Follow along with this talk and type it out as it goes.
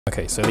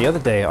Okay, so the other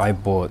day I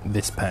bought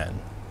this pan.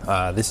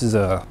 This is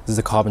a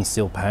carbon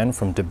steel pan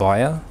from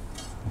Debuya,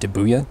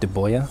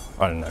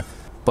 I don't know.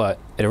 But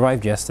it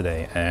arrived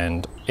yesterday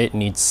and it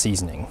needs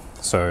seasoning.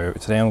 So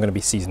today I'm going to be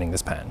seasoning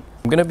this pan.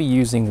 I'm going to be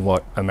using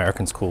what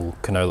Americans call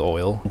canola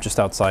oil. I'm just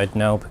outside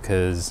now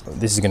because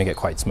this is going to get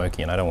quite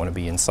smoky and I don't want to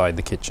be inside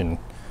the kitchen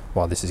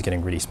while this is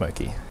getting really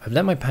smoky. I've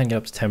let my pan get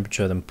up to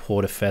temperature, then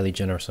poured a fairly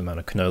generous amount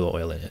of canola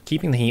oil in it.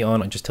 Keeping the heat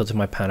on, I just tilted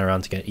my pan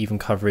around to get even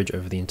coverage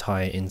over the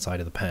entire inside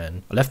of the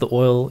pan. I left the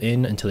oil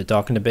in until it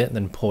darkened a bit,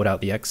 then poured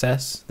out the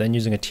excess. Then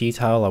using a tea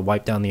towel, I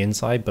wiped down the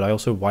inside, but I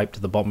also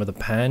wiped the bottom of the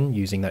pan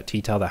using that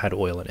tea towel that had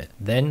oil in it.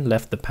 Then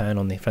left the pan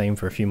on the flame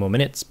for a few more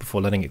minutes before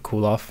letting it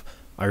cool off.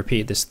 I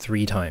repeated this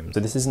 3 times. So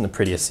this isn't the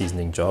prettiest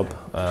seasoning job.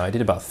 I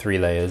did about 3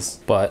 layers,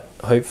 but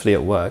hopefully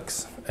it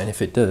works. And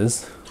if it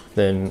does,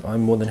 then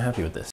I'm more than happy with this.